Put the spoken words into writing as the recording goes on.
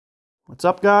What's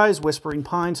up, guys? Whispering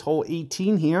Pines, hole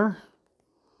 18 here.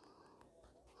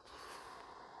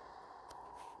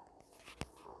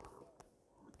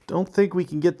 Don't think we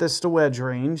can get this to wedge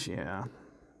range. Yeah,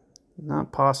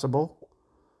 not possible.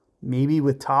 Maybe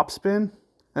with topspin.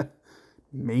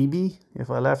 Maybe if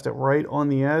I left it right on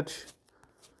the edge.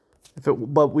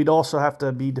 But we'd also have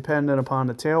to be dependent upon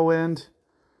the tailwind.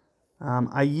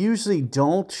 I usually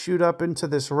don't shoot up into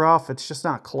this rough. It's just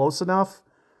not close enough.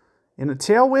 In a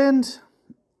tailwind,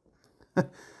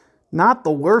 not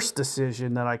the worst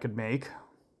decision that I could make.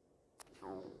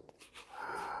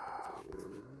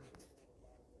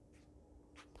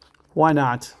 Why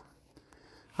not?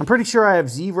 I'm pretty sure I have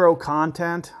zero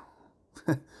content,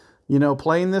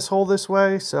 playing this hole this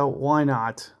way, so why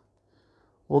not?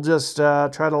 We'll just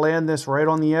try to land this right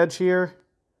on the edge here.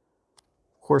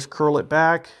 Of course, curl it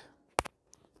back.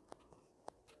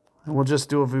 And we'll just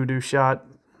do a voodoo shot.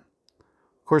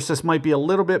 Of course, this might be a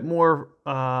little bit more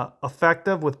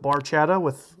effective with barchetta,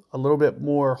 with a little bit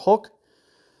more hook.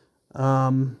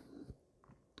 But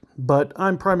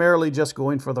I'm primarily just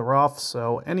going for the rough,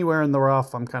 so anywhere in the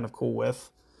rough I'm kind of cool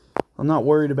with. I'm not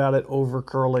worried about it over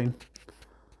curling.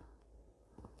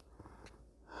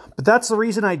 But that's the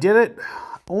reason I did it,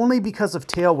 only because of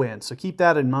tailwind, so keep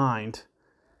that in mind.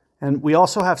 And we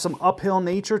also have some uphill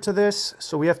nature to this,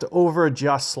 so we have to over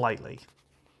adjust slightly.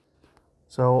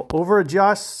 So over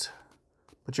adjust,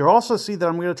 but you'll also see that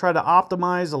I'm going to try to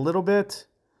optimize a little bit.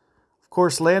 Of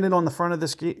course, landing on the front of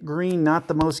this green, not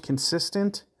the most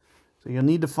consistent. So you'll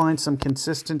need to find some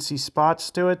consistency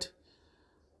spots to it.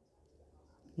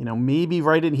 Maybe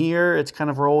right in here, it's kind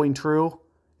of rolling true.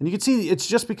 And you can see it's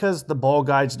just because the ball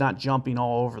guide's not jumping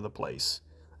all over the place.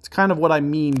 It's kind of what I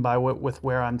mean by with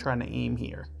where I'm trying to aim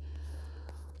here.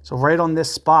 So right on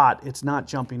this spot, it's not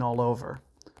jumping all over.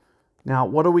 Now,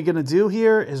 what are we going to do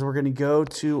here is we're going to go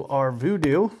to our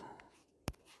voodoo.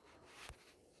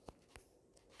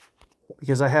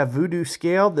 Because I have voodoo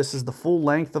scaled, this is the full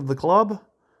length of the club.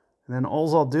 And then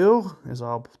all I'll do is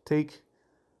I'll take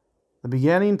the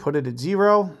beginning, put it at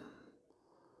 0.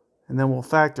 And then we'll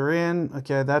factor in,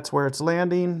 okay, that's where it's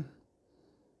landing.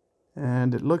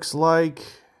 And it looks like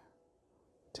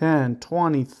 10,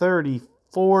 20, 30,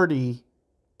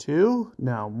 42.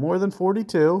 No, more than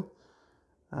 42.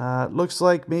 It looks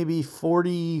like maybe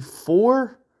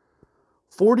 44.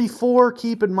 44,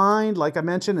 keep in mind, like I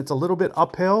mentioned, it's a little bit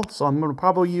uphill. So I'm going to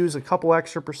probably use a couple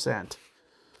extra percent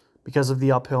because of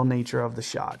the uphill nature of the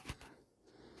shot.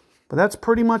 But that's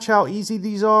pretty much how easy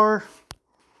these are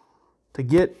to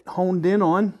get honed in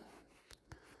on.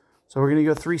 So we're going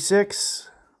to go 3.6.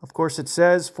 Of course, it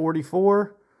says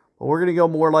 44, but we're going to go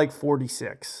more like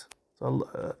 46.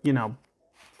 So,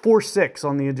 4.6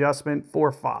 on the adjustment,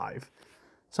 4.5.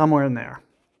 Somewhere in there.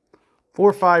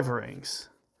 4.5 rings.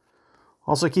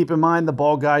 Also keep in mind the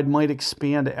ball guide might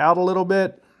expand out a little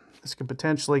bit. This could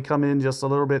potentially come in just a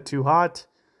little bit too hot.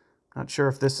 Not sure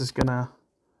if this is going to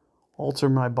alter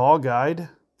my ball guide.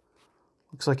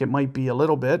 Looks like it might be a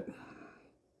little bit.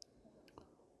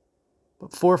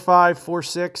 But 4.5,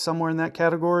 4.6, somewhere in that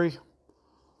category.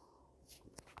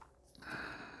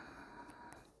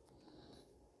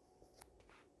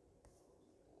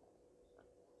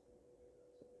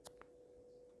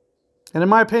 And in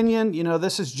my opinion,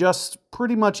 this is just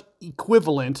pretty much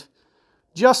equivalent,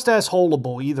 just as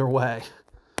holeable either way.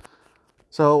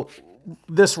 So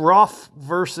this rough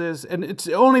versus, and it's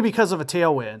only because of a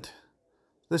tailwind.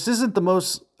 This isn't the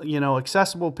most,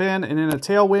 accessible pin, and in a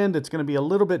tailwind, it's going to be a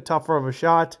little bit tougher of a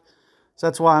shot. So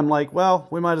that's why I'm like, well,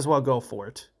 we might as well go for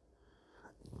it.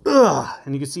 Ugh.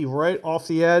 And you can see right off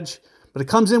the edge, but it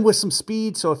comes in with some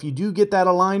speed. So if you do get that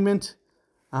alignment,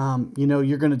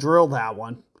 you're going to drill that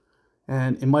one.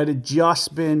 And it might have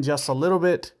just been just a little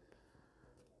bit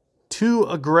too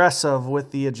aggressive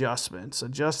with the adjustment. So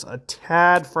just a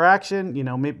tad fraction,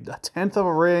 maybe 1/10 of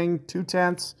a ring,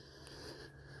 2/10.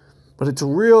 But it's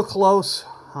real close.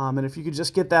 And if you could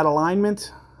just get that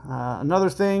alignment. Another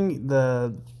thing,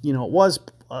 it was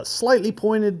slightly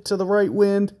pointed to the right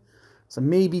wind. So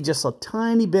maybe just a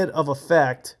tiny bit of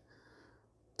effect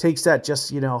takes that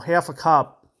just, half a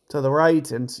cup to the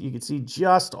right. And you can see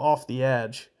just off the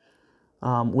edge.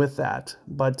 With that.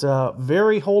 But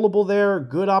very holeable there.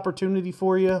 Good opportunity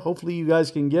for you. Hopefully you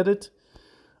guys can get it.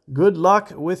 Good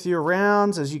luck with your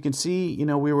rounds. As you can see,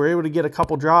 we were able to get a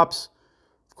couple drops.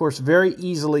 Of course, very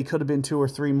easily could have been 2 or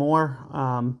 3 more.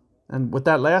 And with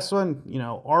that last one,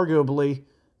 arguably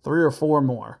 3 or 4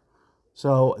 more.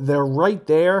 So they're right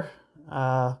there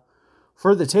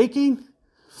for the taking.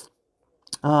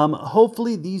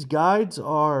 Hopefully these guides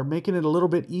are making it a little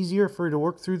bit easier for you to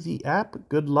work through the app.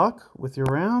 Good luck with your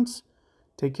rounds.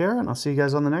 Take care, and I'll see you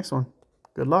guys on the next one.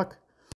 Good luck.